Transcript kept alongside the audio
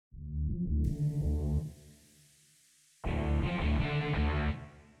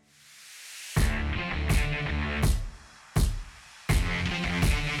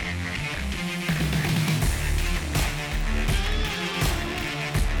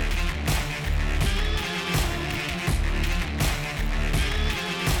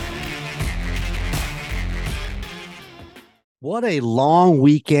What a long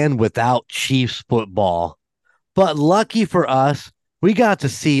weekend without Chiefs football. But lucky for us, we got to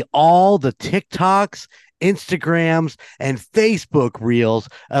see all the TikToks, Instagrams, and Facebook reels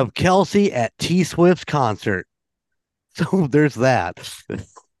of Kelsey at T Swift's concert. So there's that.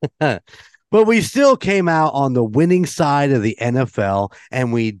 But we still came out on the winning side of the NFL,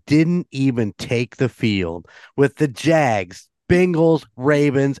 and we didn't even take the field with the Jags, Bengals,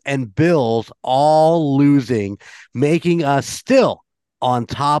 Ravens, and Bills all losing, making us still on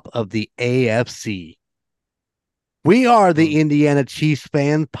top of the AFC. We are Mm. the Indiana Chiefs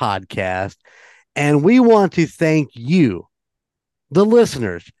fan podcast, and we want to thank you, the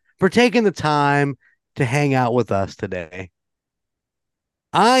listeners, for taking the time to hang out with us today.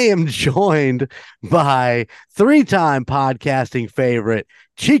 I am joined by three-time podcasting favorite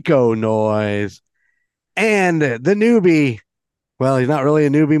Chico Noise and the newbie. Well, he's not really a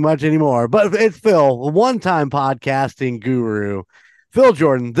newbie much anymore, but it's Phil, one-time podcasting guru, Phil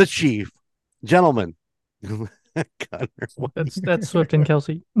Jordan, the Chief. Gentlemen. Gunner, what do That's Swift and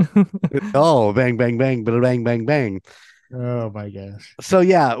Kelsey. oh, bang, bang, bang, bang, bang, bang. Oh my gosh. So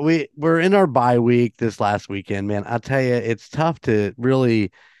yeah, we're in our bye week this last weekend, man. I'll tell you, it's tough to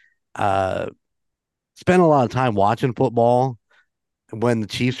really uh spend a lot of time watching football when the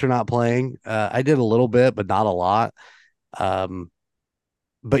Chiefs are not playing. I did a little bit, but not a lot. Um,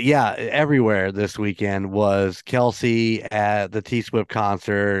 but yeah, everywhere this weekend was Kelsey at the T Swift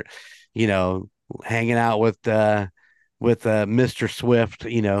concert, you know, hanging out with Mr. Swift,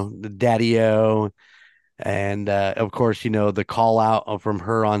 the Daddy O, and of course, the call out from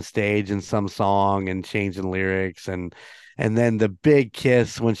her on stage in some song and changing lyrics and then the big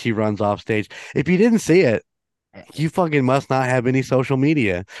kiss when she runs off stage. If you didn't see it, you fucking must not have any social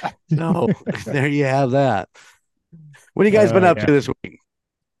media. So there you have that. What have you guys been up Yeah. to this week?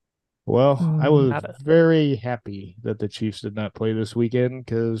 Well, I was Nada. very happy that the Chiefs did not play this weekend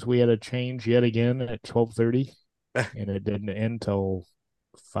because we had a change yet again at 12:30 and it didn't end till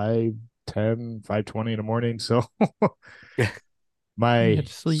 5:10, 5:20 in the morning. So You my had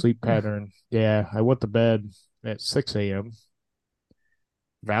to sleep. sleep pattern, yeah, I went to bed at 6 a.m.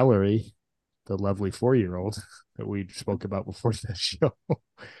 Valerie, the lovely 4-year-old that we spoke about before the show,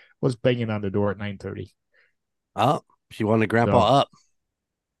 was banging on the door at 9:30. Oh, she wanted So grandpa up.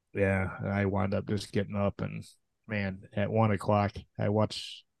 yeah, I wound up just getting up and man, at 1 o'clock, I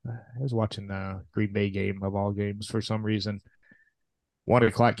was watching the Green Bay game of all games for some reason. 1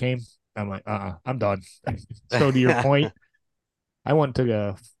 o'clock came. I'm like, I'm done. So to your point, I went and took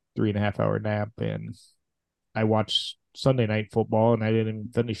a 3.5 hour nap and I watched Sunday night football and I didn't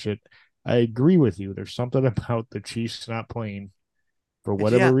even finish it. I agree with you. There's something about the Chiefs not playing for Yeah,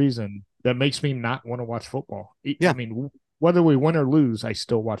 whatever reason that makes me not want to watch football. I yeah, mean, whether we win or lose, I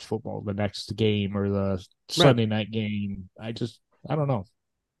still watch football the next game or the right. Sunday night game. I don't know.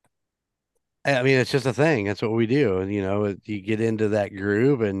 I mean, it's just a thing. That's what we do. And, you get into that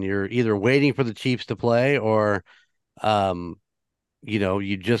groove and you're either waiting for the Chiefs to play or, um,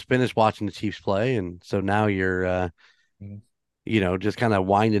 you just finished watching the Chiefs play. And so now you're, just kind of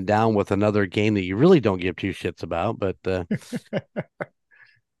winding down with another game that you really don't give two shits about. But,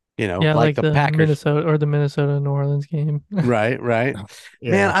 Yeah, like like the the Packers. Minnesota New Orleans game. Right, right. Man,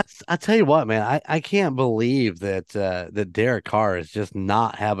 Yeah. I tell you what, man, I can't believe that Derek Carr is just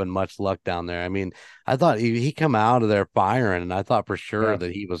not having much luck down there. I mean, I thought he come out of there firing, and I thought for sure Yeah.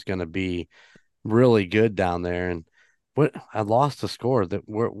 that he was going to be really good down there. And what I lost the score.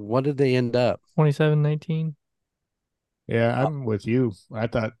 What did they end up? 27-19. Yeah. Uh, I'm with you. I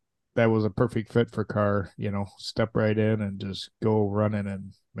thought that was a perfect fit for Carr, step right in and just go running.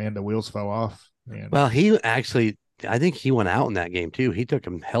 And man, the wheels fell off. And Well, he actually, I think he went out in that game too. He took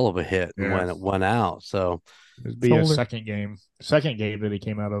a hell of a hit and yeah, went out. So it'd be a Shoulder. second game that he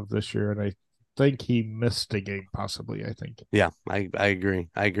came out of this year. And I think he missed a game, possibly. I think. yeah, I agree.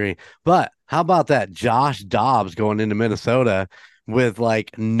 I agree. But how about that Josh Dobbs going into Minnesota with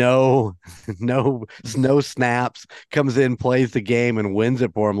like no no snaps, comes in, plays the game and wins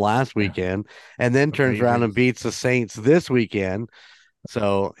it for him last Yeah. weekend, and then turns around Amazing. and beats the Saints this weekend.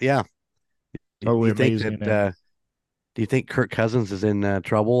 So yeah, do Totally you think that amazing. And do you think Kirk Cousins is in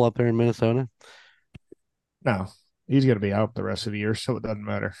trouble up there in Minnesota? no, he's going to be out the rest of the year, so it doesn't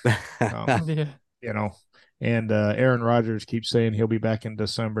matter. Um, Yeah. you know, and Aaron Rodgers keeps saying he'll be back in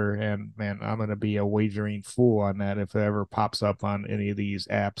December, and man, I'm going to be a wagering fool on that if it ever pops up on any of these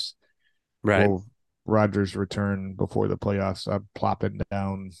apps. Right. Will Rodgers return before the playoffs? I'm plopping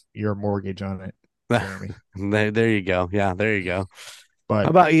down your mortgage on it, Jeremy. There you go. Yeah, there you go. How But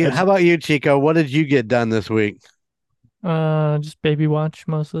about you? it's How about you, Chico? What did you get done this week? Just baby watch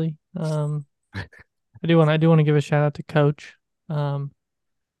mostly. I do want to give a shout out to Coach. Um,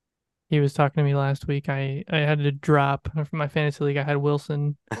 he was talking to me last week. I had to drop from my fantasy league. I had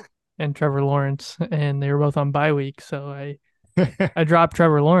Wilson and Trevor Lawrence, and they were both on bye week. So I dropped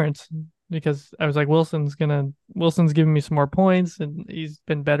Trevor Lawrence because I was like, Wilson's giving me some more points, and he's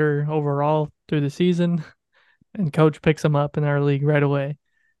been better overall through the season. And Coach picks him up in our league right away,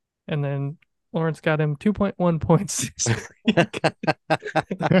 and then Lawrence got him 2.1 points. So,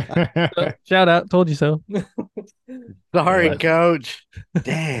 shout out, told you so. Sorry, But coach.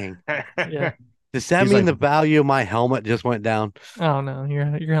 Dang. yeah, Does that He's mean like, the value of my helmet just went down? oh no, your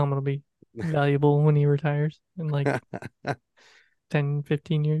helmet will be valuable when he retires in like 10,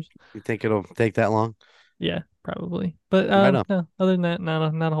 15 years. You think it'll take that long? Yeah, probably. But Right on. no, other than that,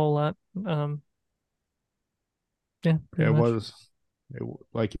 not a whole lot. Um, yeah, pretty it much. was,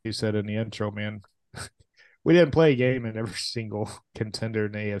 like you said in the intro, man. We didn't play a game and every single contender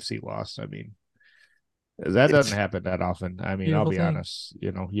in the AFC lost. I mean, that It's doesn't happen that often. I mean, I'll Beautiful be thing. honest,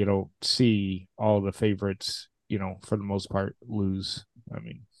 you don't see all the favorites, for the most part, lose. I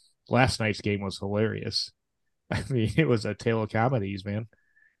mean, last night's game was hilarious. I mean, it was a tale of comedies, man.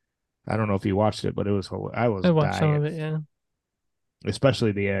 I don't know if you watched it, but I was I watched some dying, of it, yeah.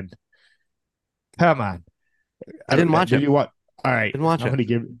 especially the end. Come on. I didn't watch Did it. you watch? All right. Didn't watch it. I'm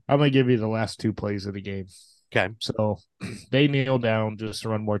gonna give you the last two plays of the game. Okay. So they kneel down just to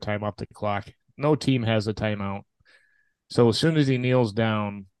run more time off the clock. No team has a timeout. So as soon as he kneels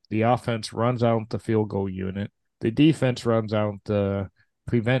down, the offense runs out the field goal unit. The defense runs out the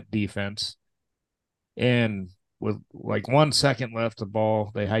prevent defense. And with like 1 second left,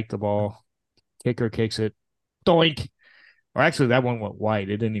 they hike the ball. Kicker kicks it. Doink. Or actually, that one went wide.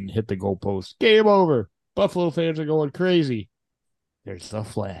 It didn't even hit the goalpost. Game over. Buffalo fans are going crazy. There's the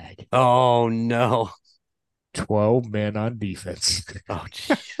flag. Oh no. 12 men on defense. Oh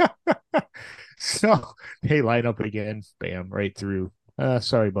geez. So they line up again. Bam, right through.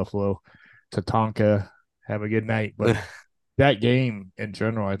 Sorry, Buffalo. Tatanka, have a good night. But that game in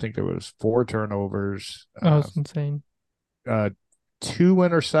general, I think there was 4 turnovers, That was insane. 2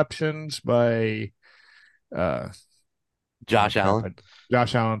 interceptions by Josh Allen.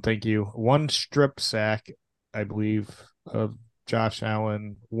 Josh Allen, thank you. 1 strip sack, I believe, of Josh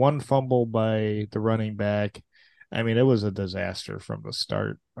Allen. 1 fumble by the running back. I mean, it was a disaster from the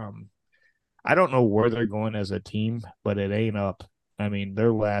start. I don't know where they're going as a team, but it ain't up. I mean,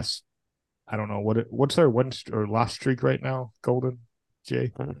 their last, I don't know what's their win or loss streak right now, Golden,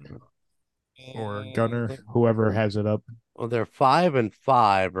 Jay, or Gunner, whoever has it up. Well, they're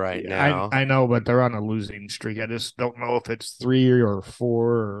 5-5 right now. I know, but they're on a losing streak. I just don't know if it's 3 or 4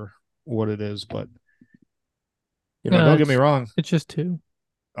 or what it is, but No, don't get me wrong. It's just two.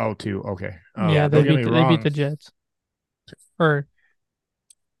 Oh, 2. Okay. Yeah, don't get me they wrong. beat the Jets. Or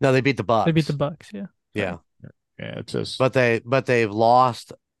No, they beat the Bucks. they beat the Bucks, yeah. Yeah. Yeah, it's just. But they've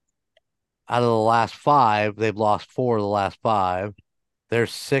lost out of the last 5. They've lost 4 of the last 5.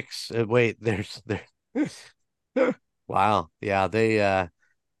 There's 6. Wait, there's there. Wow. Yeah, they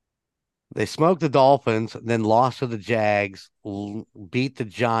smoked the Dolphins, then lost to the Jags, beat the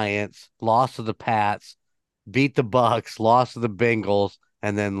Giants, lost to the Pats, beat the Bucks, lost to the Bengals,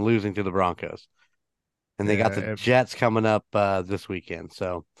 and then losing to the Broncos. And they got the Jets coming up this weekend.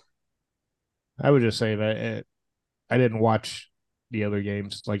 So I would just say that I didn't watch the other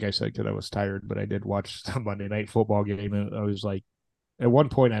games, like I said, because I was tired, but I did watch the Monday Night Football game. And I was like, at one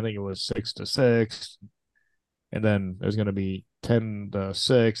point, I think it was 6-6. And then it was going to be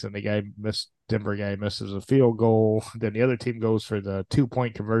 10-6. And Denver guy misses a field goal. Then the other team goes for the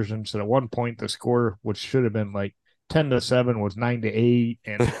 2-point conversion. So at one point, the score, which should have been like 10-7, was 9-8.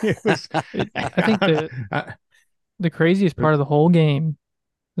 And it was, I think the craziest part of the whole game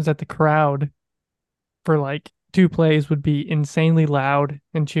is that the crowd for like 2 plays would be insanely loud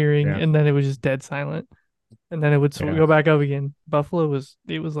and cheering, Yeah. and then it was just dead silent. And then it would go back up again. Buffalo was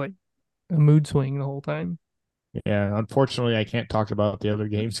like a mood swing the whole time. Yeah, unfortunately, I can't talk about the other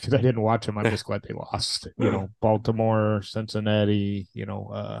games because I didn't watch them. I'm just glad they lost. Baltimore, Cincinnati. Who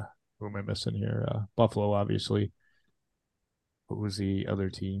am I missing here? Buffalo, obviously. What was the other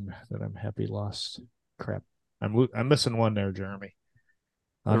team that I'm happy lost? Crap, I'm missing one there, Jeremy.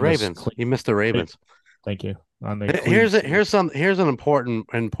 the Ravens. You missed the Ravens. Thank you. Here's an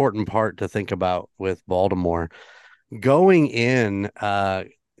important part to think about with Baltimore going in.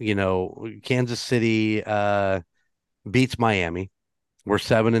 Kansas City beats Miami. We're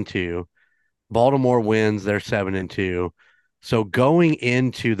 7-2. Baltimore wins. They're 7-2. So going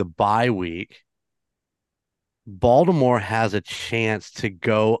into the bye week, Baltimore has a chance to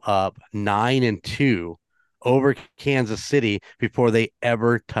go up 9-2 over Kansas City before they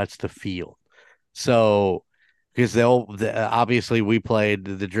ever touch the field. So because obviously we played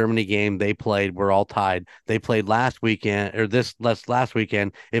the Germany game, they played, we're all tied. They played last weekend or this last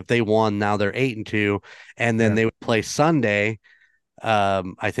weekend. If they won, now they're 8-2, and then Yeah. they would play Sunday.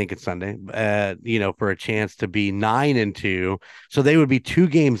 I think it's Sunday, for a chance to be 9-2. So they would be 2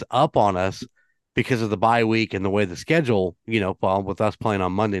 games up on us because of the bye week and the way the schedule, fall with us playing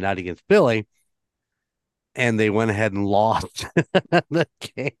on Monday night against Philly. And they went ahead and lost the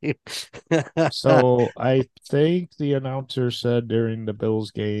game. So I think the announcer said during the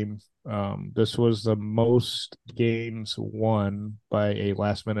Bills game, this was the most games won by a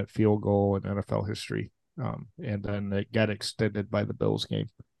last minute field goal in NFL history. And then it got extended by the Bills game.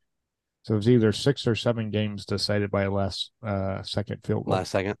 So it was either 6 or 7 games decided by a last second field goal.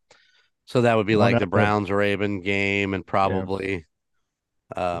 Last second. So that would be One like out the of Browns Raven game, and yeah. probably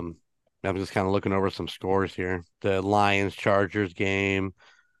I'm just kind of looking over some scores here. The Lions Chargers game,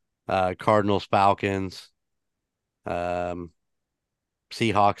 Cardinals Falcons, um,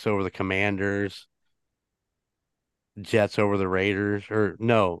 Seahawks over the Commanders, Jets over the Raiders, or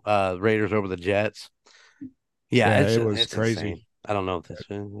no, Raiders over the Jets. Yeah, Yeah, it's it was it's insane. crazy. I don't know if this is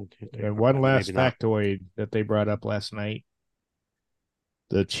 1, 2, 3, And 4, one 5, maybe last not. factoid that they brought up last night,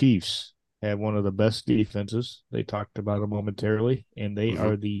 the Chiefs have one of the best defenses. They talked about it momentarily, and they Hmm.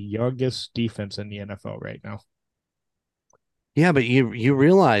 are the youngest defense in the NFL right now. Yeah, but you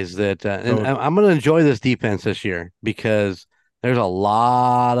realize that, and So I'm going to enjoy this defense this year because there's a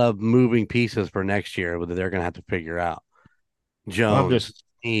lot of moving pieces for next year that they're going to have to figure out. I'm Jones, just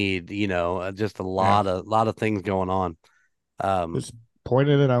Sneed, just a yeah, lot of things going on. Um, just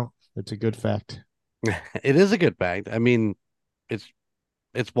pointing it out. It's a good fact. it is a good fact. I mean, it's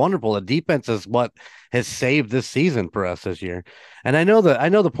it's wonderful. The defense is what has saved this season for us this year. And I know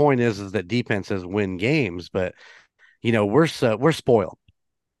the point is that defenses win games, but we're spoiled.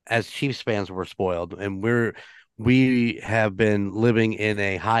 As Chiefs fans, we're spoiled, and we have been living in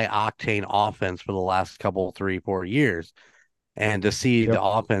a high octane offense for the last couple, 3, 4 years. And to see the Yep.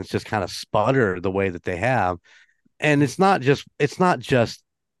 offense just kind of sputter the way that they have, and it's not just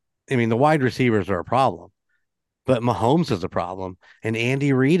I mean, the wide receivers are a problem, but Mahomes is a problem, and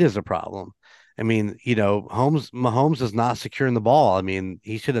Andy Reid is a problem. I mean, Mahomes is not securing the ball. I mean,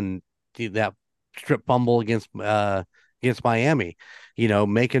 he shouldn't do that strip fumble against Miami,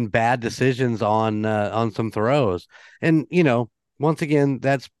 making bad decisions on some throws. And, once again,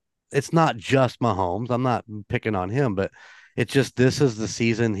 it's not just Mahomes. I'm not picking on him, but it's just this is the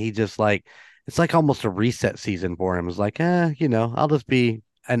season he just like it's like almost a reset season for him. It's like, I'll just be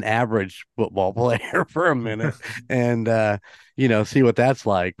an average football player for a minute and see what that's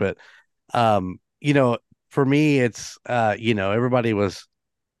like. But for me it's everybody was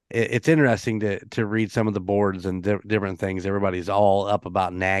it's interesting to read some of the boards and different things. Everybody's all up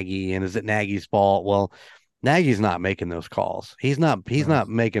about Nagy, and is it Nagy's fault? Well, Nagy's not making those calls. No. He's not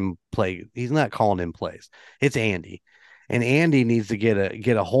calling in plays. It's Andy. And Andy needs to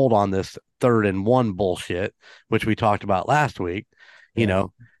get a hold on this 3rd and 1 bullshit, which we talked about last week. You Yeah.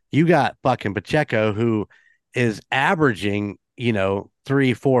 know, you got fucking Pacheco who is averaging,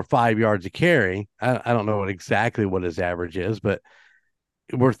 3, 4, 5 yards a carry. I don't know what his average is, but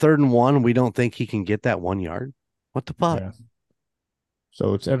we're 3rd and 1. We don't think he can get that 1 yard. What the fuck? Yeah.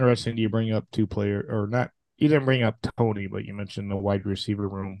 So it's interesting you bring up two player or not. You didn't bring up Tony, but you mentioned the wide receiver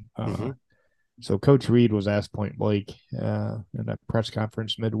room. Mm-hmm. So Coach Reid was asked point blank in a press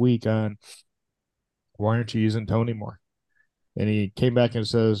conference midweek on why aren't you using Tony more? And he came back and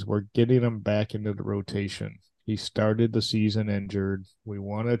says, we're getting him back into the rotation. He started the season injured. We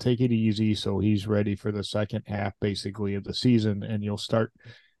want to take it easy so he's ready for the second half, basically, of the season. And you'll start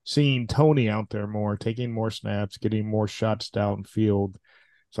seeing Tony out there more, taking more snaps, getting more shots downfield.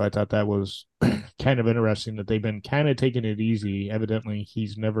 So I thought that was kind of interesting that they've been kind of taking it easy. Evidently,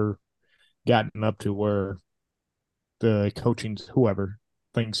 he's never gotten up to where the coaching, whoever,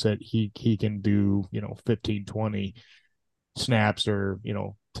 thinks that he can do, 15, 20 snaps or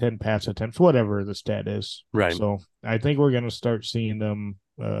 10 pass attempts, whatever the stat is. Right. So I think we're going to start seeing them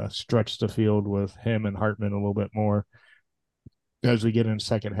stretch the field with him and Hartman a little bit more as we get in the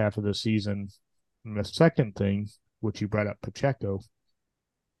second half of the season. And the second thing, which you brought up, Pacheco,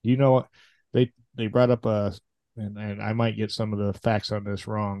 they brought up and I might get some of the facts on this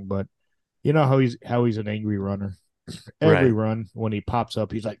wrong, but you know how he's an angry runner. Every Right. run when he pops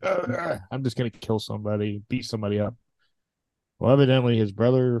up, he's like, I'm just gonna kill somebody, beat somebody up. Well, evidently his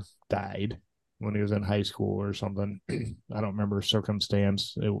brother died when he was in high school or something. I don't remember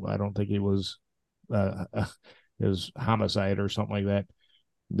circumstance. I don't think it was his homicide or something like that.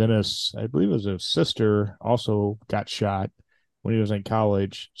 Then I believe it was his sister also got shot when he was in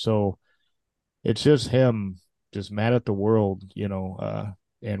college. So it's just him just mad at the world,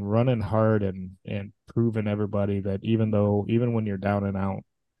 and running hard and proving everybody that even when you're down and out,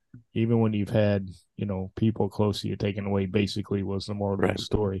 even when you've had, people close to you taken away, basically was the moral of Right. the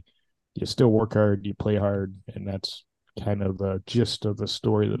story. You still work hard, you play hard, and that's kind of the gist of the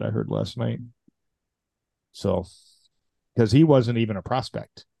story that I heard last night. So, because he wasn't even a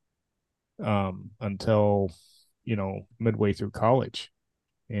prospect until, midway through college.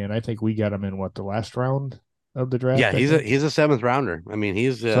 And I think we got him in the last round of the Yeah, draft, I he's think. a seventh rounder. I mean,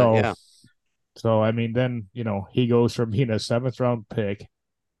 he's So, yeah. so I mean, then, he goes from being a seventh round pick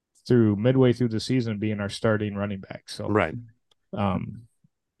through midway through the season being our starting running back. So, Right. um,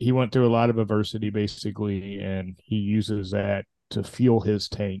 he went through a lot of adversity basically, and he uses that to fuel his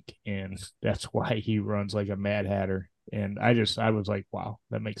tank, and that's why he runs like a mad hatter. And I was like, wow,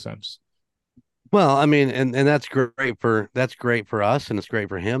 that makes sense. Well, I mean, and that's great for us, and it's great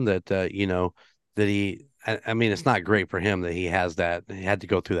for him that that he. I mean, it's not great for him that he has that he had to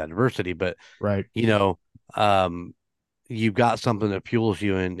go through that adversity, but Right. you know, um, you've got something that fuels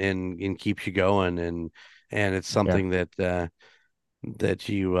you and keeps you going, and it's Yeah. something that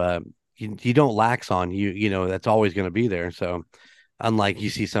you don't lax on. That's always going to be there. So unlike you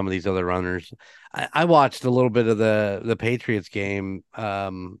see some of these other runners, I watched a little bit of the Patriots game,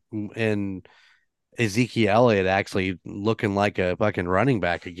 and Ezekiel Elliott actually looking like a fucking running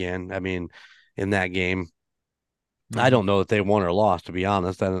back again. I mean, in that game, I Mm-hmm. don't know that they won or lost, to be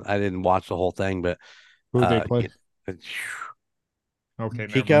honest. I didn't watch the whole thing, but Who they play? you Okay, never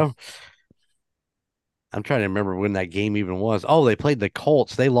mind. Chico, I'm trying to remember when that game even was. Oh, they played the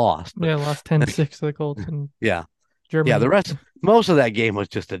Colts. They lost, but Yeah, lost 10-6 to the Colts in yeah, yeah. The Germany. rest, most of that game was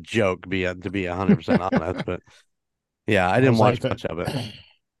just a joke, to be 100% honest. But yeah, I Well, didn't it's like watch that, much of it.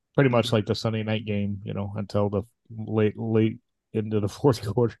 pretty much like the Sunday night game, until the late into the fourth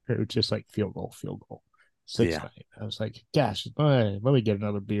quarter. It was just like field goal, 6-9. Yeah, I was like, gosh, let me get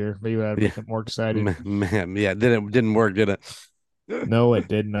another beer. Maybe that'd yeah, make it more excited. man, yeah. Didn't work, did it? No, it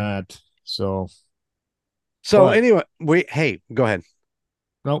did not. So, So but anyway, hey, go ahead.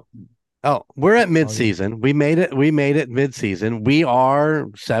 nope. Oh, we're at All you. midseason. We made it. We made it midseason. We are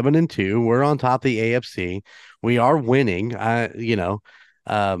 7-2. We're on top of the AFC. We are winning.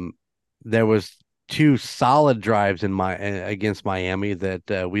 Um, there was two solid drives against Miami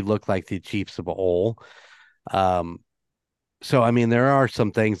that we looked like the Chiefs of old. Um, so I mean, there are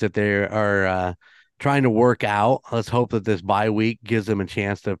some things that they are trying to work out. Let's hope that this bye week gives them a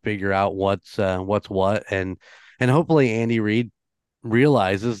chance to figure out what's what, and hopefully Andy Reid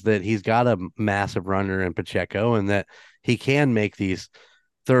realizes that he's got a massive runner in Pacheco and that he can make these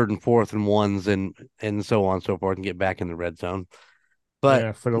third and fourth and ones and so on and so forth and get back in the red zone. But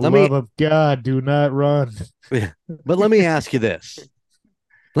Yeah, for the let me love of God, do not run. but let me ask you this.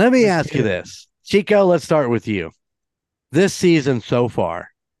 Let me Let's ask get you it. this. Chico, let's start with you. This season so far,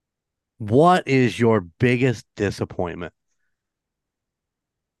 what is your biggest disappointment?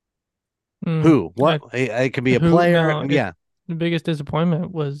 Mm, Who? What? It could be a who? player. No, Yeah. the biggest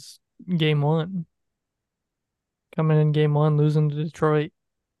disappointment was game one. Coming in game one, losing to Detroit,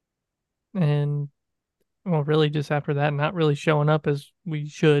 and well, really just after that, not really showing up as we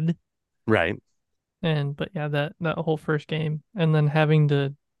should. Right. But yeah, that whole first game, and then having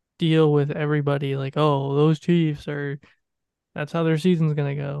to deal with everybody like, oh, those Chiefs are that's how their season's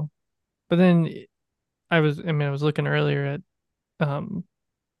gonna go. But then I was looking earlier at um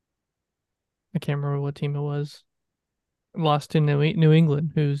I can't remember what team it was. Lost to New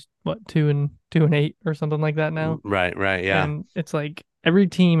England, who's what 2-8 or something like that now. Right. Right. Yeah. And it's like every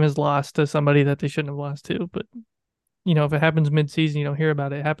team has lost to somebody that they shouldn't have lost to. But if it happens mid-season, you don't hear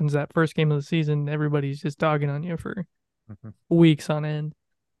about it. It happens that first game of the season, everybody's just dogging on you for Mhm. weeks on end.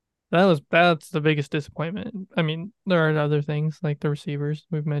 That's the biggest disappointment. I mean, there are other things like the receivers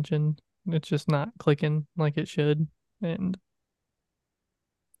we've mentioned. It's just not clicking like it should, and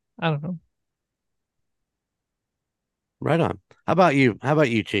I don't know. Right on. How about you? How about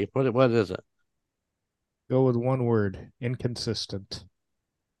you, Chief? What is it? Go with one word: inconsistent.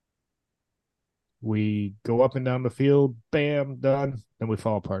 We go up and down the field, bam, done. Then we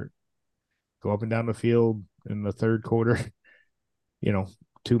fall apart. Go up and down the field in the third quarter, you know,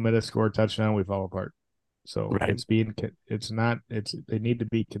 2 minutes, score a touchdown, we fall apart. So Right. it's not, they need to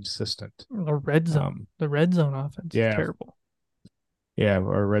be consistent. The red zone offense is Yeah, terrible. yeah,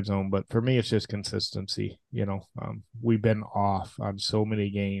 or red zone. But for me, it's just consistency. We've been off on so many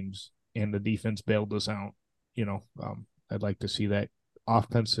games, and the defense bailed us out. I'd like to see that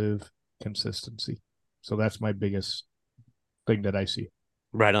offensive consistency. So that's my biggest thing that I see.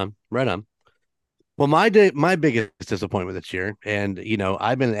 Right on. Right on. Well, my biggest disappointment this year, and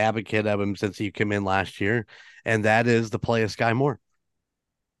I've been an advocate of him since he came in last year, and that is the play of Sky Moore.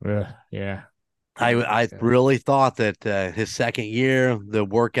 Yeah. I Yeah. really thought that his second year, the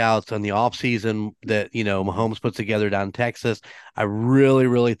workouts and the off season that Mahomes puts together down in Texas, I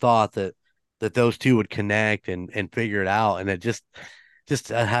really thought that those two would connect and figure it out, and it just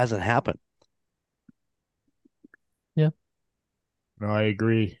hasn't happened. Yeah. No, I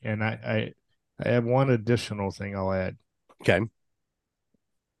agree. And I have one additional thing I'll add. Okay.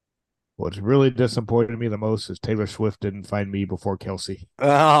 What's really disappointed me the most is Taylor Swift didn't find me before Kelsey.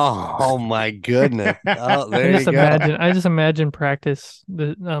 Oh my goodness. Oh, there you go. I just imagine practice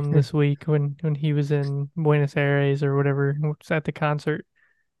this week when he was in Buenos Aires or whatever, was at the concert.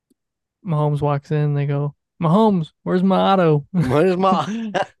 Mahomes walks in, they go, Mahomes, where's my auto? Where's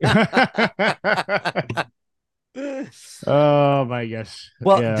my Oh my gosh.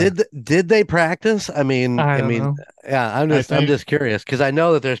 Well, Yeah. did they practice? I don't know. Yeah, I I'm think just curious because I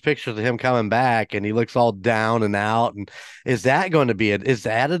know that there's pictures of him coming back and he looks all down and out. And is that going to be is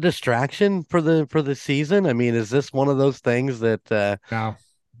that a distraction for the season? I mean, is this one of those things that no,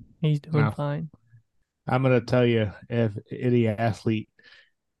 He's doing no. fine. I'm gonna tell you, if any athlete,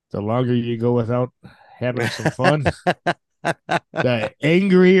 the longer you go without having some fun, the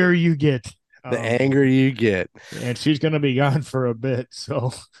angrier you get. the anger you get? And she's gonna be gone for a bit,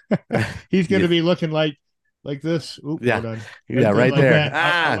 so he's gonna Yeah, be looking like this. Oop, we're yeah, done. yeah, right Like there.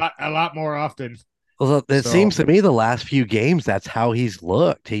 that a lot more often. Well, it So seems to me the last few games that's how he's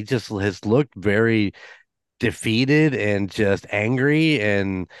looked. He just has looked very defeated and just angry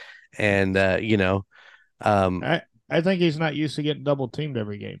and um I think he's not used to getting double teamed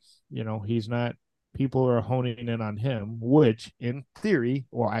every game. He's not. People are honing in on him, which in theory,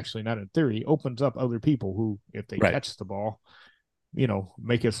 well, actually not in theory, opens up other people who, if they right, catch the ball,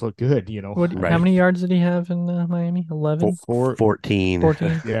 make us look good. How right. many yards did he have in Miami? 11? 14.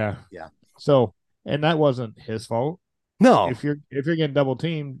 14? Yeah. Yeah. So, and that wasn't his fault. No. If you're getting double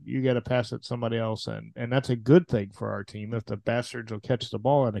teamed, you got to pass it to somebody else, and that's a good thing for our team if the bastards will catch the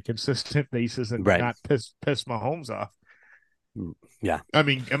ball on a consistent basis and Right. not piss Mahomes off. Yeah. I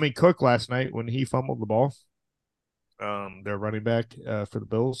mean, Cook last night when he fumbled the ball, their running back for the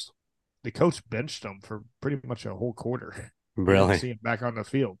Bills, the coach benched him for pretty much a whole quarter. We didn't Really. see him back on the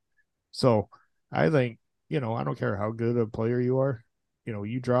field. So I think, I don't care how good a player you are,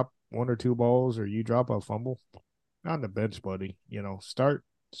 you drop one or two balls or you drop a fumble on the bench, buddy. Start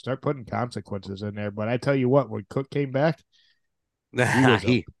putting consequences in there. But I tell you what, when Cook came back, he was a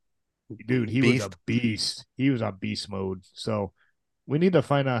He dude, he was a beast. beast. He was on beast mode. So we need to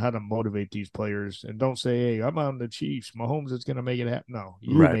find out how to motivate these players and don't say, "Hey, I'm on the Chiefs. Mahomes is going to make it happen." No,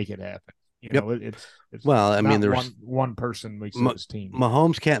 you Right. make it happen. Yep. It's Well, I mean, not there's one person makes it his team.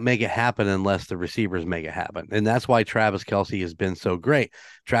 Mahomes can't make it happen unless the receivers make it happen. And that's why Travis Kelce has been so great.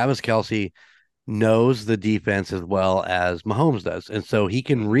 Travis Kelce knows the defense as well as Mahomes does. And so he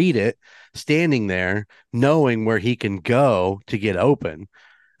can read it standing there, knowing where he can go to get open.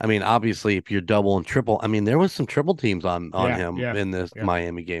 I mean, obviously, if you're double and triple, I mean, there was some triple teams on Yeah, him yeah, in this yeah.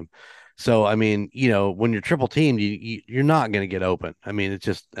 Miami game. So, I mean, when you're triple teamed, you're not going to get open. I mean,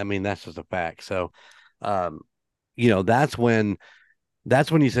 I mean, that's just a fact. So, um, that's when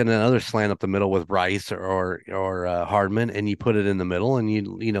you send another slant up the middle with Rice or Hardman, and you put it in the middle,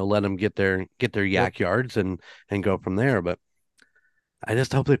 and let them get their Yep. yak yards and go from there. But I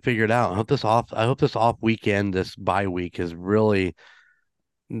just hope they figure it out. I hope this off weekend, this bye week, is really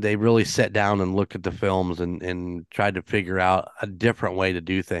they really sat down and looked at the films and tried to figure out a different way to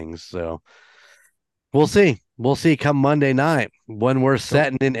do things. So we'll see. We'll see come Monday night when we're So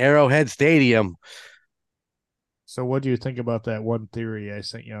setting in Arrowhead Stadium. so what do you think about that one theory I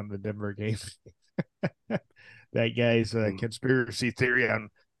sent you on the Denver game? That guy's conspiracy theory on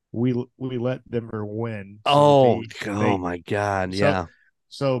we let Denver win so that Oh, oh they my God. so Yeah.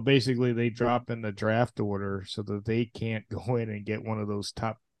 so basically they drop in the draft order so that they can't go in and get one of those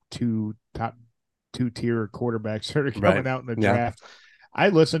top two tier quarterbacks that are Right. coming out in the Yeah. draft. I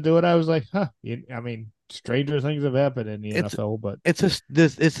listened to it. I was like, huh. I mean, stranger things have happened in the It's NFL, but it's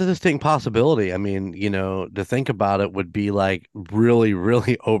a distinct possibility. I mean, to think about it would be like really,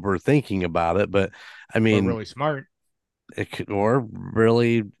 really overthinking about it. But I or mean, really smart. it could, or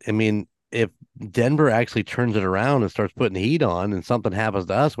really, I mean, if Denver actually turns it around and starts putting heat on and something happens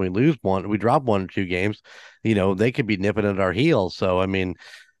to us, we lose one, we drop 1 or 2 games, they could be nipping at our heels. So, I mean,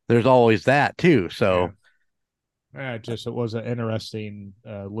 there's always that too. Yeah. So, It was an interesting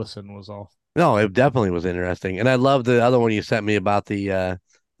listen was all. no, it definitely was interesting. And I love the other one you sent me about the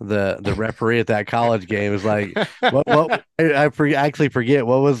the referee at that college game is like, what actually forget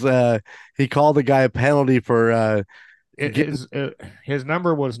what was he called the guy a penalty for getting His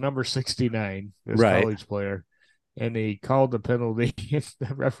number was number 69, this right. college player, and he called the penalty.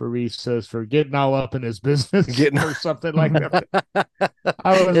 The referee says for getting all up in his business Getting or something like that.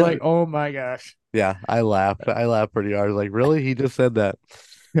 I was like, oh my gosh. yeah, I laughed. I laughed pretty hard. I was like, really? He just said that.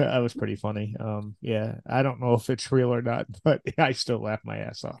 That was pretty funny. Yeah, I don't know if it's real or not, but I still laughed my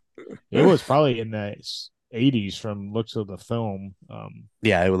ass off. It was probably in the 80s from looks of the film.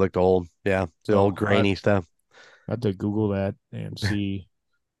 Yeah, it looked old. Yeah, the So old grainy stuff. I had to Google that and see.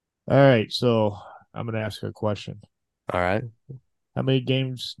 All right, so I'm gonna ask a question. All right. How many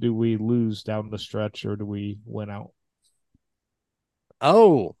games do we lose down the stretch, or do we win out?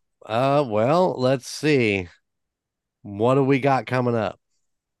 Oh, well, let's see. What do we got coming up?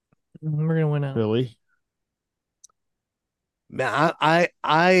 We're gonna win out. Philly. Man,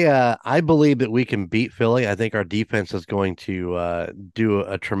 I believe that we can beat Philly. I think our defense is going to do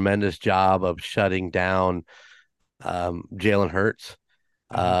a tremendous job of shutting down Jalen Hurts.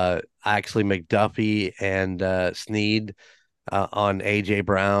 Actually, McDuffie and Sneed on AJ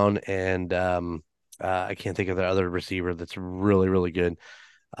Brown, and I can't think of the other receiver that's really really good.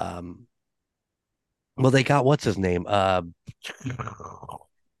 Um, well, they got what's his name?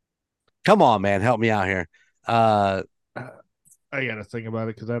 Come on, man, help me out here. I got to think about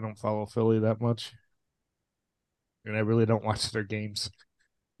it because I don't follow Philly that much, and I really don't watch their games.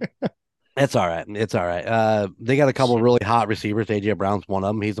 It's all right. It's all right. They got a couple of really hot receivers. AJ Brown's one of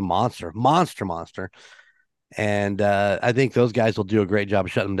them. He's a monster. And I think those guys will do a great job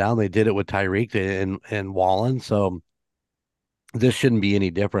of shutting them down. They did it with Tyreek and Wallen, so this shouldn't be any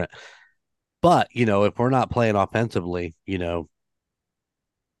different. But if we're not playing offensively,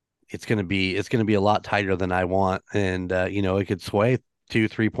 it's gonna be a lot tighter than I want, and it could sway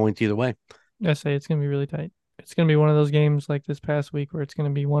 2-3 points either way. I say it's gonna be really tight. It's gonna be one of those games like this past week where it's gonna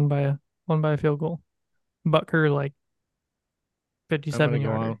be won by a field goal. Butker like I'm 57 gonna go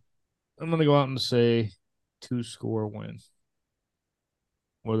yarder. out. I'm gonna go out and say 2-score win.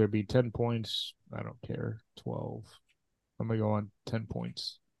 Whether it be 10 points, I don't care. 12. I'm gonna go on 10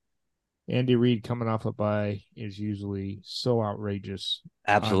 points. Andy Reid coming off a bye is usually so outrageous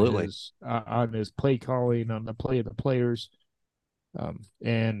Absolutely. on his play calling, on the play of the players, and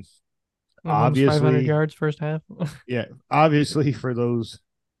Almost 500 obviously, yards first half. yeah, obviously for those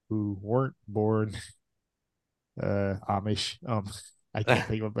who weren't born Amish, I can't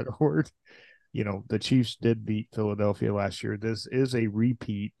think of a better word. The Chiefs did beat Philadelphia last year. This is a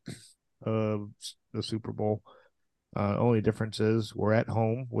repeat of the Super Bowl. Only difference is we're at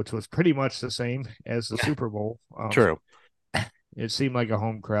home, which was pretty much the same as the Super Bowl. True. It seemed like a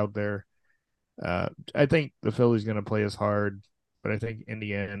home crowd there. I think the Phillies going to play as hard, but I think in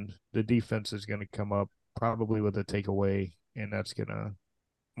the end, the defense is going to come up probably with a takeaway, and that's going to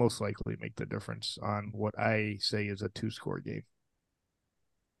most likely make the difference on what I say is a 2-score game.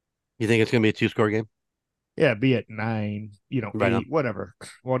 You think it's gonna be a 2-score game? Yeah, be it 9, Right 8, whatever.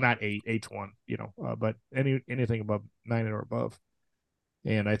 Well, not 8, 8-1, but anything above 9 or above.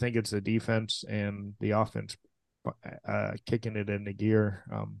 And I think it's the defense and the offense kicking it into gear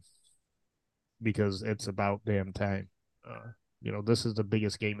because it's about damn time. This is the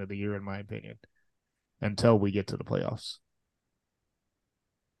biggest game of the year, in my opinion, until we get to the playoffs.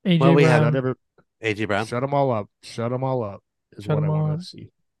 AJ Well, we had Brown. AJ Brown. Shut them all up. Shut them all up is Shut what I them all want up. to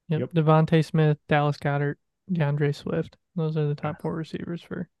see. Yep. Devontae Smith, Dallas Goedert, DeAndre Swift. Those are the top 4 receivers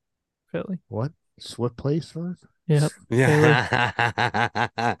for Philly. What? Swift plays for? Yep. Yeah.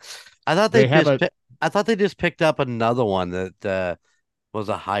 I thought I thought they just picked up another one that was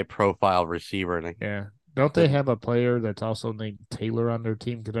a high profile receiver. Yeah. Don't they have a player that's also named Taylor on their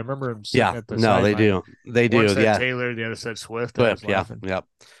team? Because I remember him sitting Yeah, at the no, sideline. they do. They One do. said Yeah. Taylor, the other said Swift. I was Swift, yeah. laughing. Yep.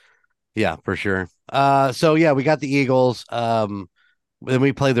 Yeah, for sure. So yeah, we got the Eagles. Then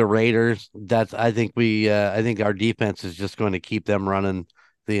we play the Raiders. I think our defense is just going to keep them running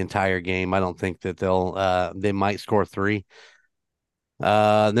the entire game. I don't think that they might score 3.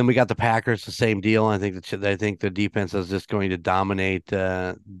 Then we got the Packers, the same deal. I think the defense is just going to dominate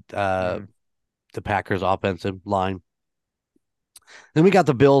the Packers offensive line. Then we got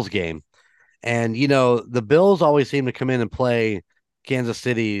the Bills game. And the Bills always seem to come in and play Kansas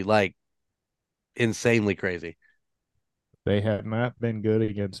City like insanely crazy. They have not been good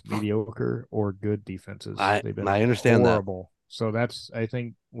against mediocre or good defenses. They've been I understand horrible. So that's, I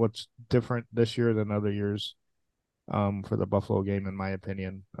think, what's different this year than other years for the Buffalo game, in my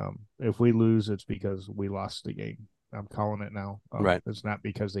opinion. If we lose, it's because we lost the game. I'm calling it now. Right. It's not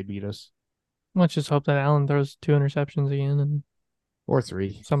because they beat us. Let's just hope that Allen throws 2 interceptions again and or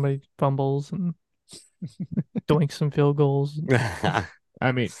 3. Somebody fumbles and doinks some field goals.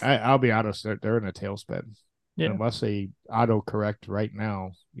 I mean, I'll be honest, they're in a tailspin. Yeah. Unless they auto correct right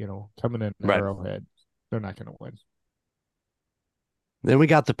now, coming in Right. Arrowhead, they're not going to win. Then we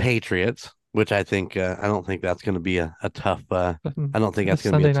got the Patriots, which I don't think that's going to be a tough. I don't think that's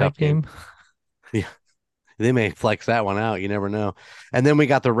going to be a Sunday tough night game. Yeah, they may flex that one out. You never know. And then we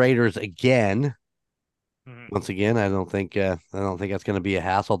got the Raiders again. Once again, I don't think that's going to be a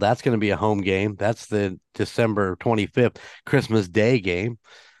hassle. That's going to be a home game. That's the December 25th Christmas Day game.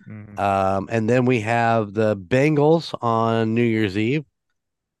 And then we have the Bengals on New Year's Eve.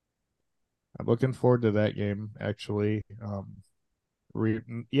 I'm looking forward to that game, actually.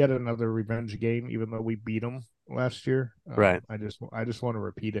 Yet another revenge game, even though we beat them last year. Right. I just want to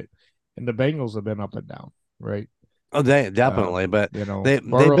repeat it. And the Bengals have been up and down, right? Oh, they definitely, but they've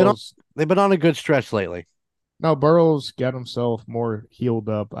been on a good stretch lately. No, Burrow's got himself more healed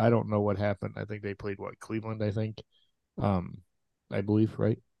up. I don't know what happened. I think they played Cleveland, I think. I believe,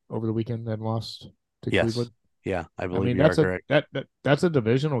 right? Over the weekend and lost to Cleveland. Yeah, I believe you are correct. That's a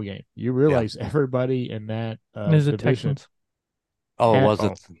divisional game. You realize everybody in that Is it division. Texans? Oh, was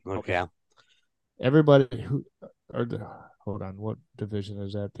it? Okay. Everybody hold on, what division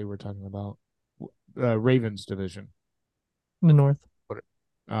is that they were talking about? Ravens division. The North.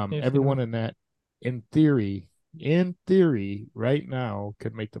 Everyone in that, in theory, right now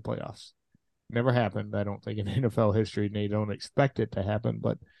could make the playoffs. Never happened, I don't think, in NFL history, and they don't expect it to happen,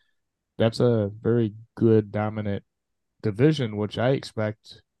 but that's a very good, dominant division, which I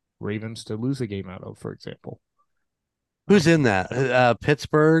expect Ravens to lose a game out of, for example. Who's in that?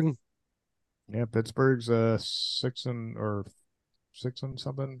 Pittsburgh? Yeah, Pittsburgh's 6 and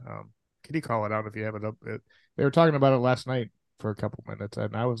something. Can you call it out if you have it up? They were talking about it last night for a couple minutes,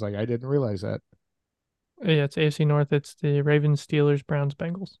 and I was like, I didn't realize that. Yeah, it's AFC North. It's the Ravens, Steelers, Browns,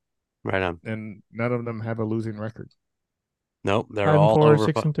 Bengals. Right on. And none of them have a losing record. Nope, they're all 5-4, over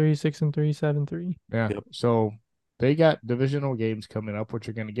 6-3, 6-3, 7-3. Yeah. Yep. So they got divisional games coming up, which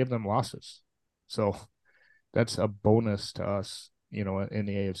are going to give them losses. So that's a bonus to us, in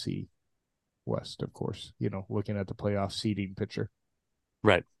the AFC West, of course, looking at the playoff seeding picture.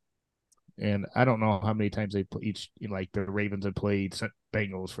 Right. And I don't know how many times they play each, like the Ravens have played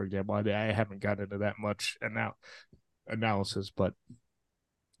Bengals, for example. I haven't got into that much analysis, but,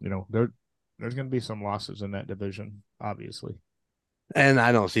 there's going to be some losses in that division, obviously. And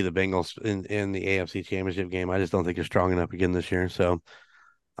I don't see the Bengals in the AFC Championship game. I just don't think they're strong enough again this year. So,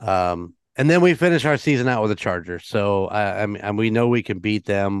 and then we finish our season out with the Chargers. So, I mean, we know we can beat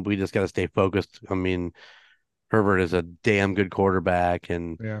them. We just got to stay focused. I mean, Herbert is a damn good quarterback,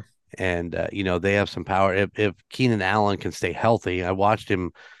 and they have some power. If Keenan Allen can stay healthy, I watched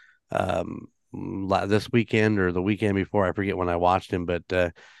him this weekend or the weekend before. I forget when I watched him,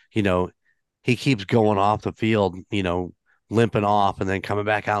 but he keeps going off the field, limping off and then coming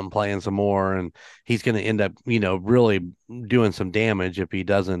back out and playing some more. And he's going to end up, really doing some damage if he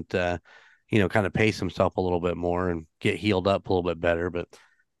doesn't, kind of pace himself a little bit more and get healed up a little bit better. But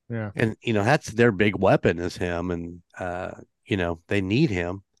yeah, and that's their big weapon is him, and they need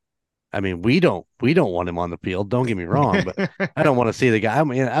him. I mean, we don't want him on the field. Don't get me wrong, but I don't want to see the guy.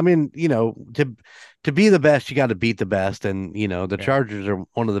 I mean, to be the best, you got to beat the best, and the Chargers are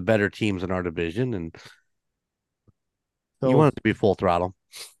one of the better teams in our division, and you want it to be full throttle.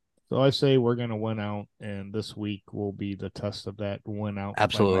 So I say we're going to win out, and this week will be the test of that win out.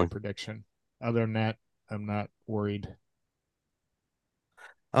 Absolutely, by my prediction. Other than that, I'm not worried.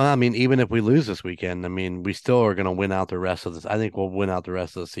 I mean, even if we lose this weekend, I mean, we still are going to win out the rest of this. I think we'll win out the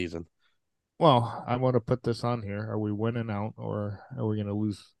rest of the season. Well, I want to put this on here. Are we winning out, or are we going to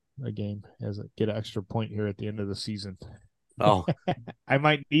lose a game get an extra point here at the end of the season? Oh, I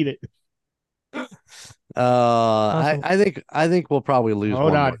might need it. I think we'll probably lose.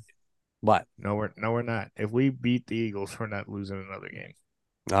 Hold on. More. What? No, we're not. If we beat the Eagles, we're not losing another game.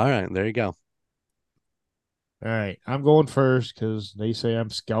 All right, there you go. All right, I'm going first because they say I'm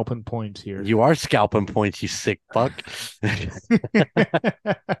scalping points here. You are scalping points, you sick fuck.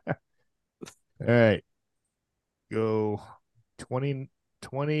 All right. Go 20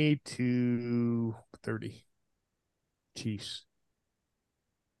 to 30. Chiefs.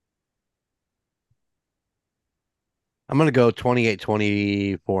 I'm going to go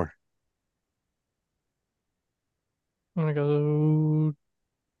 28-24. I'm going to go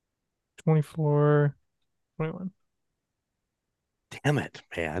 24-21. Damn it,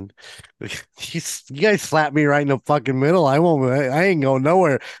 man. You guys slap me right in the fucking middle. I ain't going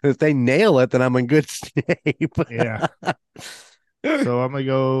nowhere. If they nail it, then I'm in good shape. Yeah. So I'm going to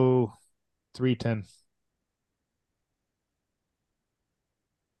go 3-10.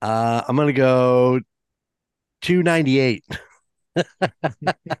 I'm gonna go 298.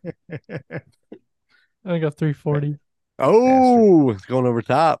 I got 340. Oh, it's going over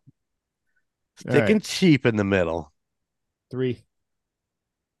top. All Sticking right. cheap in the middle. 3. Is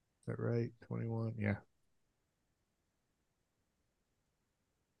that right? 21. Yeah.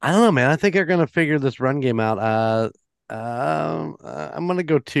 I don't know, man. I think they're gonna figure this run game out. I'm gonna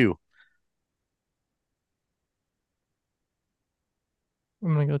go 2.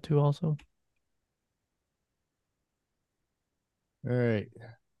 I'm gonna go 2 also. All right.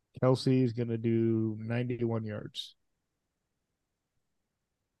 Kelsey's going to do 91 yards.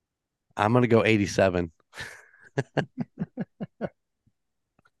 I'm gonna go 87.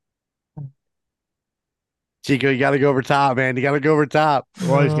 Chico, you gotta go over top, man. You gotta go over top.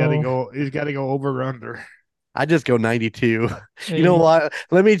 Well, he's got to No, go. He's got to go over or under. I just go 92. You know 80. what?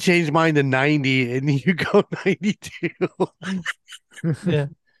 Let me change mine to 90 and you go 92. Yeah,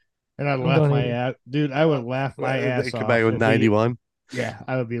 And I'd I'm laugh going my 80. ass, dude. I would laugh my ass Come back off with if he. 91. Yeah,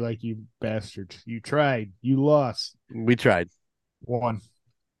 I would be like, you bastard. You tried. You lost. We tried. 1.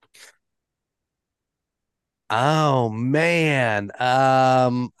 Oh man.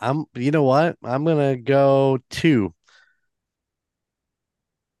 You know what? I'm gonna go 2.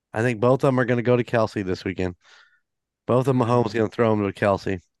 I think both of them are gonna go to Kelsey this weekend. Both of Mahomes gonna throw them to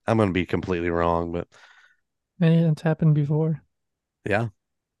Kelsey. I'm gonna be completely wrong, but Hey, it's happened before. yeah.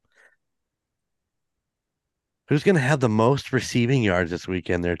 Who's gonna have the most receiving yards this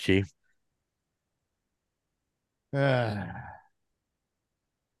weekend there, Chief? Son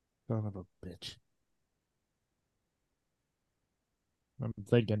of a bitch. I'm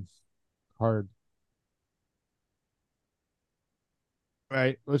thinking hard. All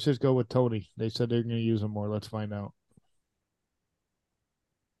right, let's just go with Tony. They said they're going to use him more. Let's find out.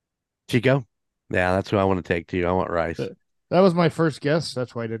 Chico? Yeah, that's who I want to take too. I want Rice. That was my first guess.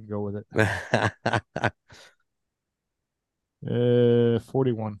 That's why I didn't go with it.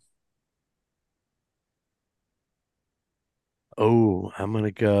 41. Oh, I'm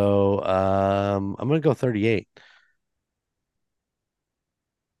gonna go 38.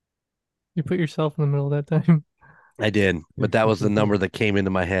 You put yourself in the middle that time. I did, but that was the number that came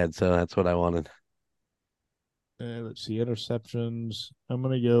into my head, so that's what I wanted. Let's see, interceptions. I'm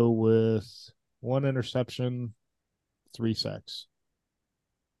going to go with 1 interception, 3 sacks.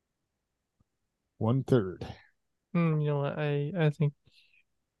 1/3. You know what? I think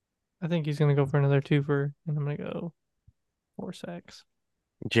he's gonna go for another 2 and I'm gonna go 4 sacks.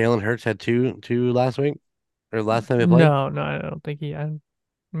 Jalen Hurts had two last week or last time they played. No, I don't think he.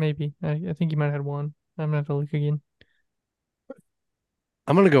 Maybe. I think he might have had 1. I'm gonna have to look again.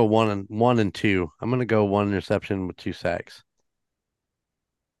 I'm gonna go 1 and 2. I'm gonna go 1 interception with 2 sacks.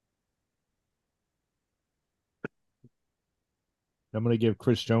 I'm going to give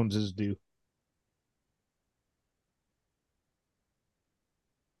Chris Jones his due.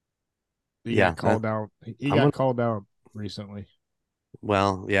 He Yeah, got called out. He I'm got gonna, called out recently.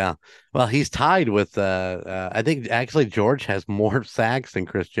 well, yeah. Well, he's tied with I think actually George has more sacks than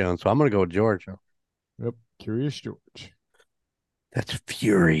Chris Jones, so I'm gonna go with George. Yep, Curious George. That's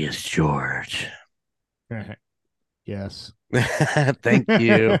Furious George. Yes. Thank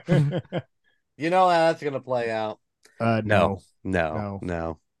you. You know how that's gonna play out. No.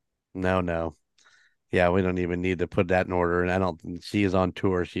 No. Yeah, we don't even need to put that in order. And I don't. She is on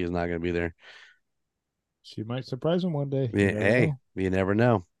tour. She is not going to be there. She might surprise him one day. Yeah, hey, you never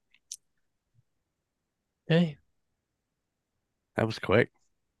know. Hey, that was quick.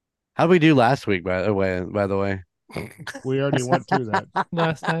 How did we do last week? By the way, we already went through that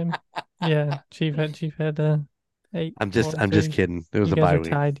last time. Yeah, Chief had 8. I'm just kidding. It was a bye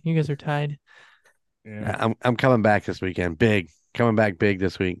week. Tied. You guys are tied. Yeah. I'm coming back this weekend. Coming back big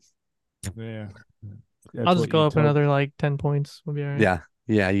this week. Yeah. I'll just go up another like 10 points. We'll be all right.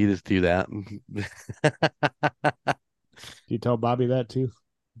 Yeah, you just do that. You tell Bobby that too,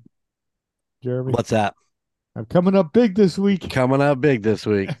 Jeremy? What's that? I'm coming up big this week. Yeah.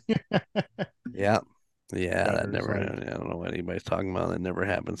 That never. I don't know what anybody's talking about. That never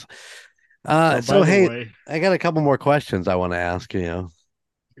happens. So hey, I got a couple more questions I want to ask.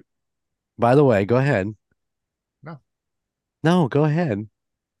 By the way, go ahead. No, go ahead.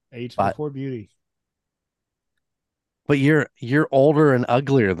 Age before beauty. But you're older and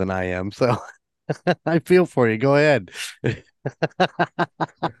uglier than I am, so I feel for you. Go ahead.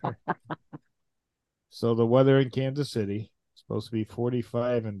 So the weather in Kansas City is supposed to be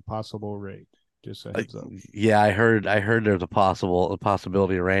 45 and possible rain. Just a heads up. Yeah, I heard there's a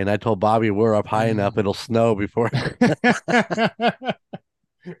possibility of rain. I told Bobby we're up high enough it'll snow before.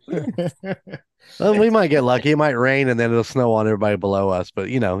 Well, we might get lucky. It might rain and then it'll snow on everybody below us, but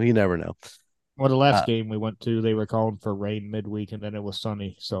you never know. Well, the last Uh, game we went to, they were calling for rain midweek, and then it was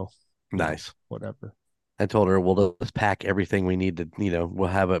sunny. So, nice. whatever. I told her we'll just pack everything we need to, we'll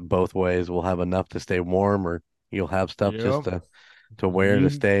have it both ways. We'll have enough to stay warm, or you'll have stuff just Yep. to wear to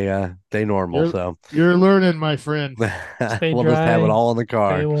stay normal. You're So you're learning, my friend. Stay we'll just have it dry, all in the stay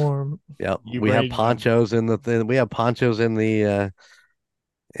car. warm. Yep. You We have bring ponchos in the thing. We have ponchos in the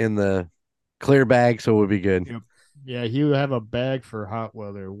clear bag, so we'll be good. Yep. Yeah, you have a bag for hot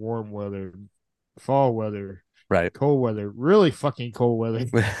weather, warm weather, fall weather, Right. cold weather, really fucking cold weather.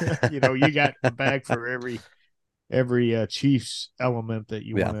 You got a bag for every Chiefs element that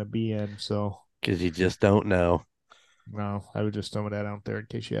you want to be in. So, because you just don't know. no, I would just throw that out there in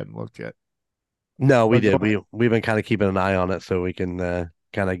case you hadn't looked yet. No, we But did. We've been kind of keeping an eye on it so we can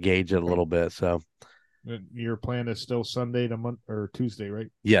kind of gauge it a little bit. So your plan is still Sunday to month or Tuesday, right?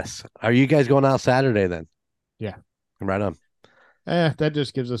 yes. Are you guys going out Saturday then? Yeah. Right on. That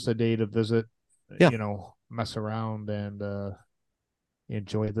just gives us a day to visit. Yeah. Mess around and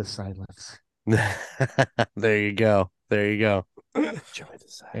enjoy the silence. There you go. There you go. Enjoy the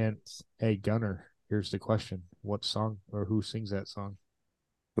silence. And hey, Gunner, here's the question: what song or who sings that song?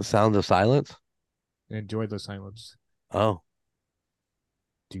 The Sound of Silence. Enjoy the silence. Oh,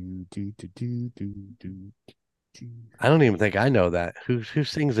 Do do do do do do. Do. I don't even think I know that. Who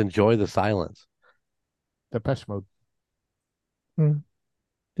sings "Enjoy the Silence"? Depeche Mode. Didn't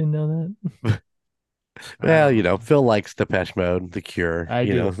know that. Well, Phil likes Depeche Mode, The Cure. I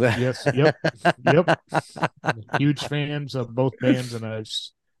do. Yes. Yep. Yep. Huge fans of both bands, and I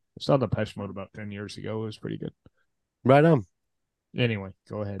saw Depeche Mode about 10 years ago. It was pretty good. Right on. Anyway,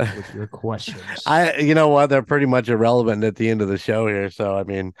 go ahead with your questions. You know what? They're pretty much irrelevant at the end of the show here. So, I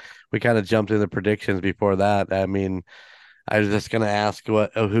mean, we kind of jumped into predictions before that. I mean, I was just going to ask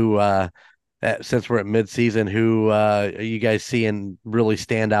since we're at midseason, who are you guys seeing really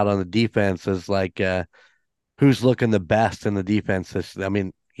stand out on the defense as who's looking the best in the defense? I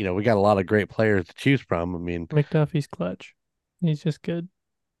mean, we got a lot of great players to choose from. I mean, McDuffie's clutch. He's just good.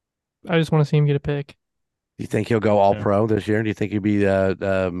 I just want to see him get a pick. Do you think he'll go all pro this year? Do you think he'll be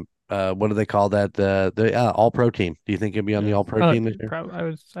what do they call that? The all pro team. Do you think he'll be on the all pro team this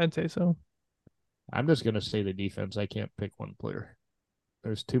year? I'd say so. I'm just gonna say the defense. I can't pick one player.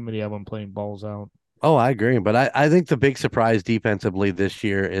 There's too many of them playing balls out. Oh, I agree. But I think the big surprise defensively this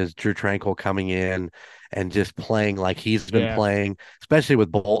year is Drew Tranquil coming in and just playing like he's been playing, especially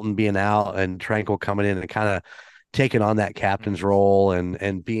with Bolton being out and Tranquil coming in and kind of taking on that captain's role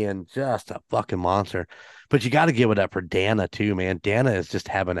and being just a fucking monster. But you got to give it up for Dana too, man. Dana is just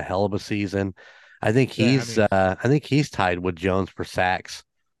having a hell of a season. I think he's tied with Jones for sacks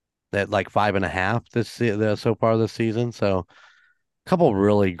at like 5.5 so far this season. So a couple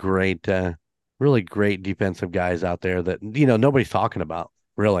really great defensive guys out there that nobody's talking about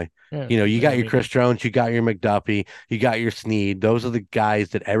really. You got your Chris Jones, you got your McDuffie, you got your Snead. Those are the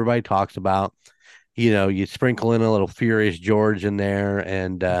guys that everybody talks about. You sprinkle in a little Furious George in there,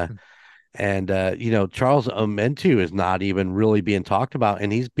 and Charles Omentu is not even really being talked about,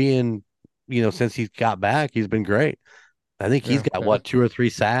 and he's being, since he's got back, he's been great. I think he's got 2 or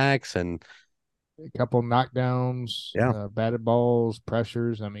 3 sacks and a couple knockdowns, batted balls,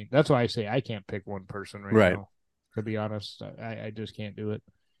 pressures. I mean, that's why I say I can't pick one person right now. To be honest, I just can't do it.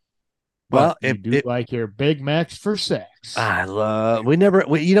 Well, you like your Big Macs for sacks. We've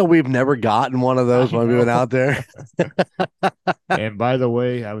never gotten one of those when we went out there. And by the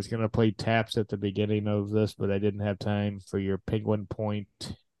way, I was going to play taps at the beginning of this, but I didn't have time for your Penguin Point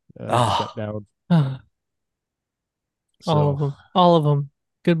shutdown. All of them.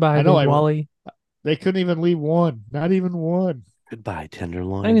 Goodbye, Wally. They couldn't even leave one. Not even one. Goodbye,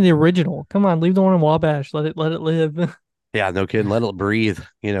 Tenderloin. I mean the original. Come on, leave the one in Wabash. Let it live. Yeah, no kidding. Let it breathe.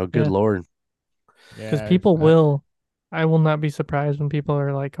 Good Lord. Because people will. I will not be surprised when people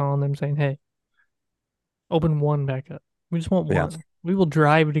are like calling them saying, "Hey, open one back up. We just want one. We will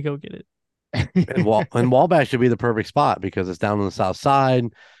drive to go get it." And Wabash should be the perfect spot because it's down on the south side.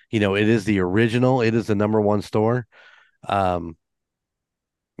 It is the original. It is the #1 store. I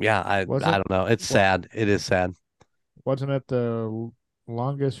don't know. It's sad. It is sad. Wasn't it the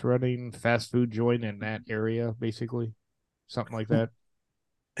longest running fast food joint in that area, basically? Something like that.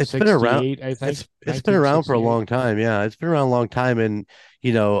 It's been around. I think it's been around for a long time. Yeah, it's been around a long time, and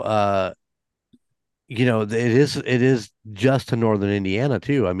it is just to northern Indiana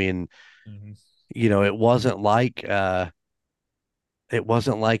too. I mean, it wasn't like it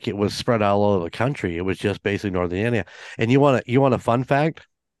was spread all over the country. It was just basically northern Indiana. And you want a fun fact?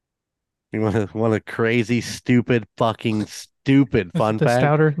 You want a crazy, stupid, fucking stupid fun fact?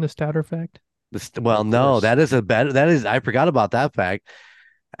 The Stouter fact. Well, Of no, course. that is a better. That is, I forgot about that fact.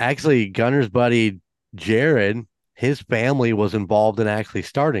 Actually, Gunner's buddy Jared, his family was involved in actually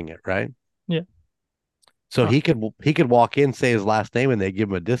starting it, right? Yeah. So Huh. he could walk in, say his last name, and they give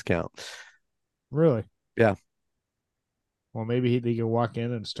him a discount. Really? Yeah. Well, maybe they can walk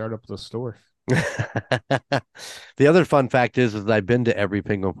in and start up the store. The other fun fact is I've been to every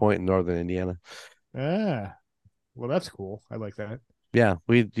Pingo Point in northern Indiana. Ah, well, that's cool. I like that. Yeah, So,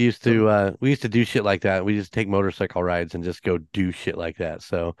 we used to do shit like that. We just take motorcycle rides and just go do shit like that.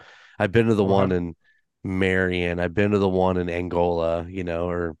 So I've been to the well, one how, in Marion. I've been to the one in Angola,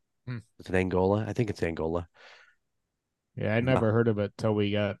 or hmm. is it Angola? I think it's Angola. Yeah, I No. never heard of it till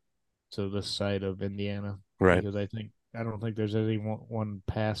we got to this side of Indiana Right. because I don't think there's any one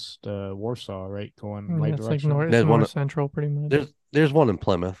past Warsaw, right? Going my Yeah, it's like direction. north, it's There's one north central pretty much. there's one in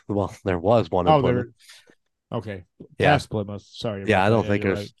Plymouth. Well, there was one in Oh, Plymouth. there. Okay, Yeah. past Plymouth. Sorry Yeah, about I that. don't Yeah, think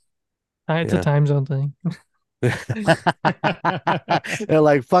you're there's right. It's a yeah. time zone thing. They're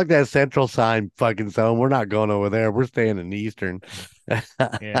like, fuck that central sign fucking zone. We're not going over there. We're staying in the eastern.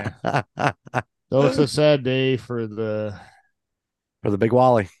 Yeah. So it's a sad day for For the big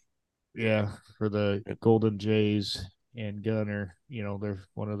Wally. for the Golden Jays and Gunner. They're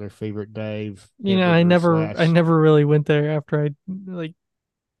one of their favorite dive I hamburger I slash. never really went there after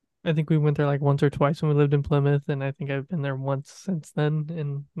I think we went there like once or twice when we lived in Plymouth, and I think I've been there once since then,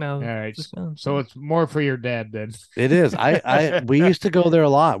 and All now right, just gone. so it's more for your dad then. It is. We used to go there a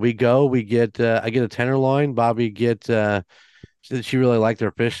lot. We get, I get a tenderloin. Bobby get, she really liked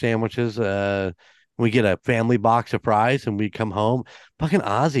their fish sandwiches. We get a family box of fries and we come home. Fucking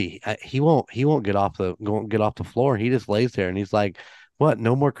Ozzy, he won't won't get off the floor. He just lays there and he's like, what?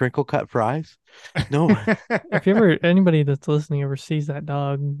 No more crinkle cut fries? No. If you ever anybody that's listening ever sees that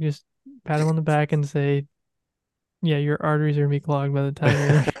dog, just pat him on the back and say, "Yeah, your arteries are gonna be clogged by the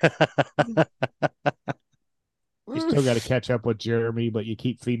time you're." You still got to catch up with Jeremy, but you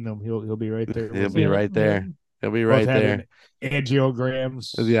keep feeding him. He'll be right there He'll with be you. Yeah, right yeah. there. He'll be Both right having there.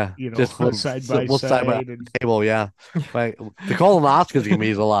 angiograms, Yeah. Just side by we'll side by side, and table. Yeah. Like the colonoscopy gonna be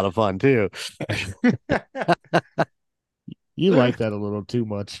is a lot of fun too. you like that a little too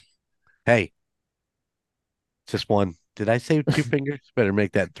much. Hey, just one. Did I say two fingers? Better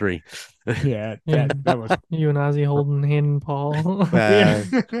make that three. Yeah, Yeah, that was you and Ozzy holding hand and paw. yeah.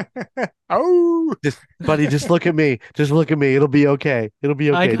 Uh, Oh buddy, just look at me. Just look at me. It'll be okay. It'll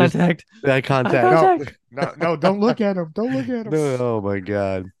be Eye okay. Just contact. eye Eye contact. no, contact. no! Don't look at him! Don't look at him! No, oh my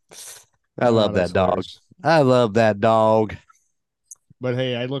God. I Oh, love that's that dog. hilarious. I love that dog. But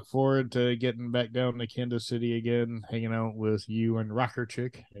hey, I look forward to getting back down to Kansas City again, hanging out with you and Rocker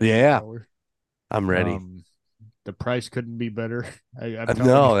Chick, as you Yeah, call her. I'm ready. The price couldn't be better. I'm telling you,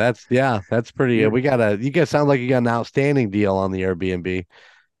 No, that's pretty. you're You guys sound like you got an outstanding deal on the Airbnb.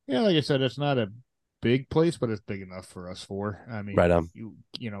 yeah, like I said, it's not a big place, but it's big enough for us four. I Right mean,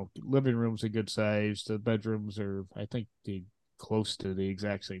 on. living room's a good size. The bedrooms are, I think, close to the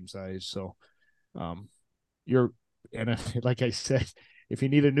exact same size. So, um, you're and like I said, if you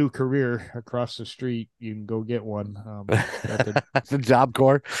need a new career across the street, you can go get one. That's a Job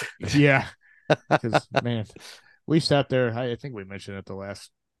Corps. Yeah, because man, we sat there. I think we mentioned it the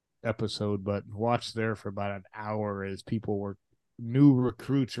last episode, but watched there for about an hour as people were new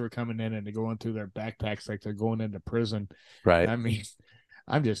recruits were coming in and they're going through their backpacks like they're going into prison. Right. I mean,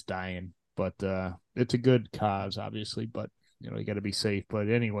 I'm just dying, but it's a good cause, obviously, but you got to be safe. But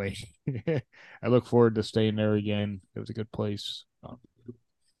anyway, I look forward to staying there again. It was a good place.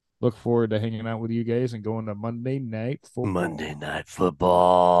 Look forward to hanging out with you guys and going to Monday Night Football. Monday Night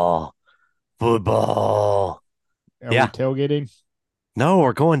Football. Football. Are we Yeah. tailgating? No,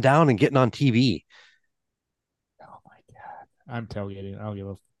 we're going down and getting on TV. Oh my God. I'm tailgating.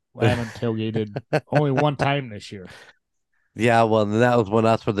 I haven't tailgated only one time this year. Yeah, well, that was when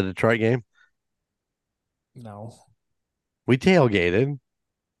us for the Detroit game. No. We tailgated.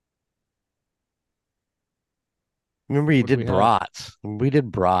 Remember, you What do did we have? brats. We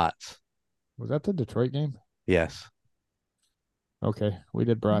did brats. Was that the Detroit game? Yes. Okay, we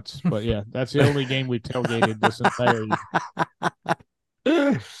did brats, but yeah, that's the only game we tailgated this entire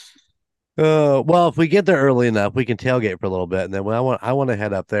year. Well, if we get there early enough, we can tailgate for a little bit, and then I want to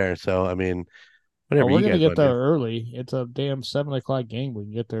head up there. So, I mean, Oh, whatever we're you gonna guys get want to there do. early. It's a damn 7 o'clock game. We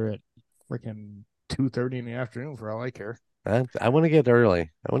can get there at freaking 2:30 in the afternoon for all I care. I want to get early.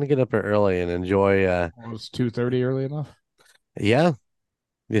 I want to get up there early and enjoy. Well, it's 2:30 early enough. Yeah,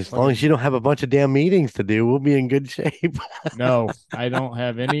 as long as Fucking you don't have a bunch of damn meetings to do, we'll be in good shape. no, I don't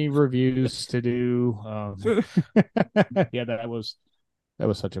have any reviews to do. Yeah, that was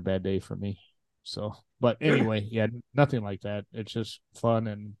such a bad day for me. So, but anyway, yeah, nothing like that. It's just fun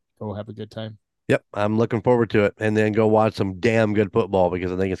and go have a good time. Yep, I'm looking forward to it, and then go watch some damn good football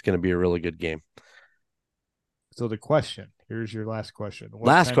because I think it's going to be a really good game. So the question, here's your last question.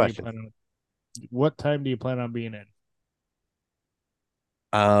 Last question. What time do you plan on being in?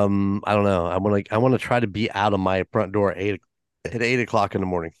 I don't know. I want to try to be out of my front door at 8 o'clock in the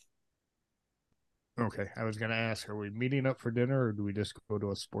morning. Okay, I was going to ask, are we meeting up for dinner or do we just go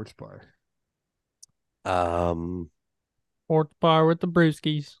to a sports bar? Sports bar with the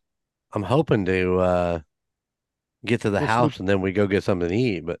brewskis. I'm hoping to get to the house and then we go get something to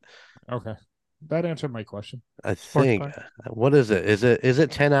eat. But okay, that answered my question. I think what is it? Is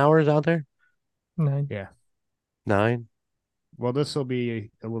it 10 hours out there? 9. Yeah, 9. Well, this will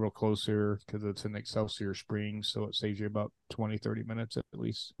be a little closer because it's in Excelsior Springs, so it saves you about 20, 30 minutes at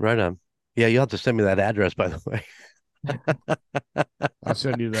least. Right on. Yeah, you'll have to send me that address, by the way. I'll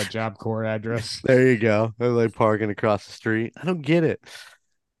send you that Job Corps address. There you go. They're like parking across the street. I don't get it.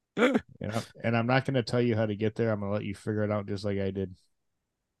 And I'm not going to tell you how to get there. I'm going to let you figure it out just like I did.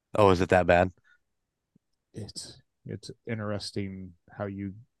 Oh, is it that bad? It's interesting how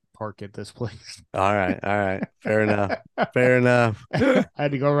you park at this place. All right. Fair enough. I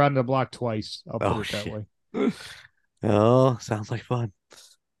had to go around the block twice. I'll put it that way. Oh, sounds like fun.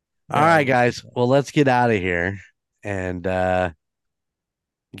 All right, guys. Well, let's get out of here and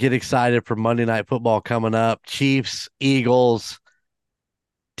get excited for Monday Night Football coming up. Chiefs, Eagles.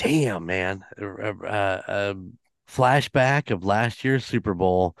 Damn, man. Flashback of last year's Super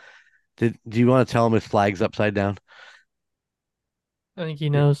Bowl. Do you want to tell him his flag's upside down? I think he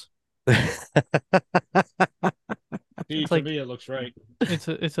knows. See, to me, it looks right. It's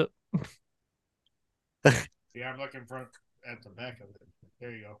a. Yeah, I'm looking at the back of it.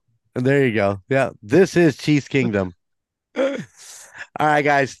 There you go. There you go. Yeah, this is Chiefs Kingdom. All right,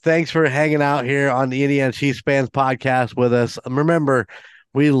 guys. Thanks for hanging out here on the Indiana Chiefs Fans Podcast with us. Remember,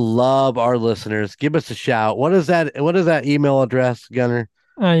 we love our listeners. Give us a shout. What is that email address, Gunner?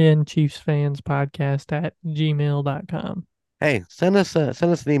 INChiefsFansPodcast@gmail.com. Hey, send us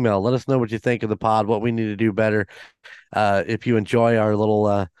an email. Let us know what you think of the pod, what we need to do better. If you enjoy our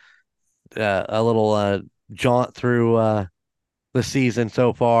little jaunt through the season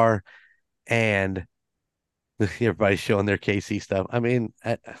so far, and everybody's showing their KC stuff. I mean,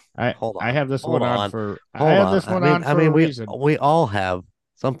 hold on. I have this one on for. Hold on. I mean, we all have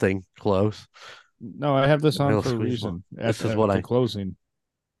something close. No, I have this on for a reason. This is what closing.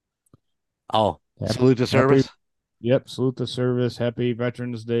 Oh, salute to service. Yep, salute the service. Happy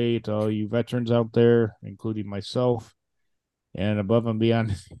Veterans Day to all you veterans out there, including myself. And above and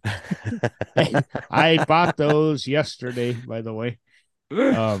beyond, I bought those yesterday, by the way.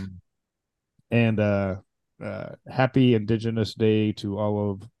 Happy Indigenous Day to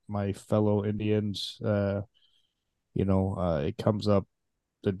all of my fellow Indians. It comes up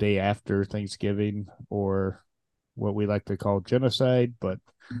the day after Thanksgiving, or what we like to call genocide, but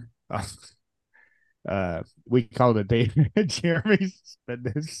we call it a day. Jeremy's spit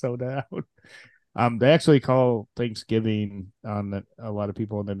his soda out. They actually call Thanksgiving on a lot of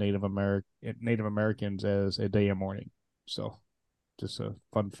people in the Native Americans as a day of mourning. So, just a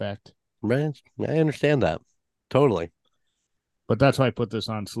fun fact. Man, I understand that totally. But that's why I put this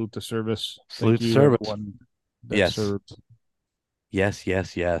on. Salute the service. Salute the service. Yes. Served. Yes.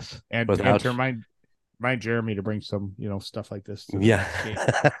 And to remind Jeremy to bring some, stuff like this. Yeah.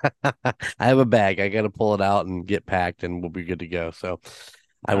 I have a bag. I got to pull it out and get packed, and we'll be good to go. So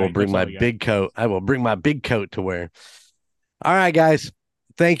I will bring my big coat. I will bring my big coat to wear. All right, guys.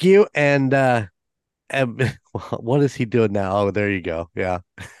 Thank you. And what is he doing now? Oh, there you go. Yeah.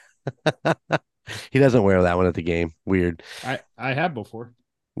 He doesn't wear that one at the game. Weird. I have before.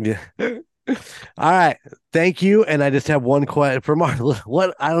 Yeah. All right. Thank you. And I just have one question from our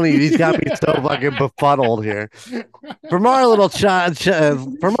what I don't even he's got me so fucking befuddled here. From our little slice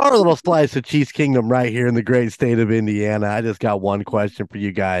of Chiefs Kingdom right here in the great state of Indiana, I just got one question for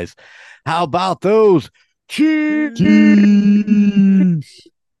you guys. How about those Chiefs?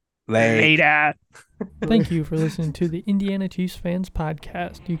 Later. Thank you for listening to the Indiana Chiefs Fans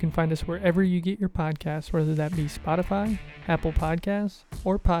Podcast. You can find us wherever you get your podcasts, whether that be Spotify, Apple Podcasts,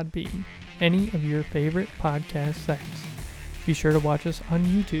 or Podbean, any of your favorite podcast sites. Be sure to watch us on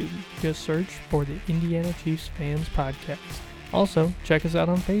YouTube. Just search for the Indiana Chiefs Fans Podcast. Also, check us out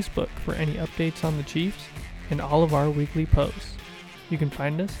on Facebook for any updates on the Chiefs and all of our weekly posts. You can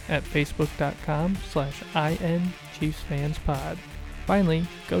find us at facebook.com/INChiefsFansPod. Finally,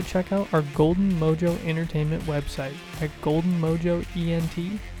 go check out our Golden Mojo Entertainment website at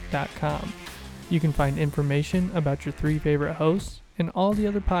goldenmojoent.com. You can find information about your 3 favorite hosts and all the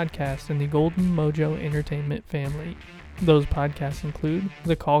other podcasts in the Golden Mojo Entertainment family. Those podcasts include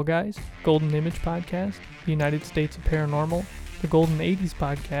The Call Guys, Golden Image Podcast, The United States of Paranormal, The Golden 80s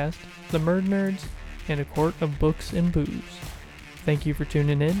Podcast, The Murd Nerds, and A Quart of Books and Booze. Thank you for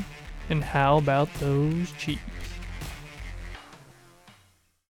tuning in, and how about those Chiefs?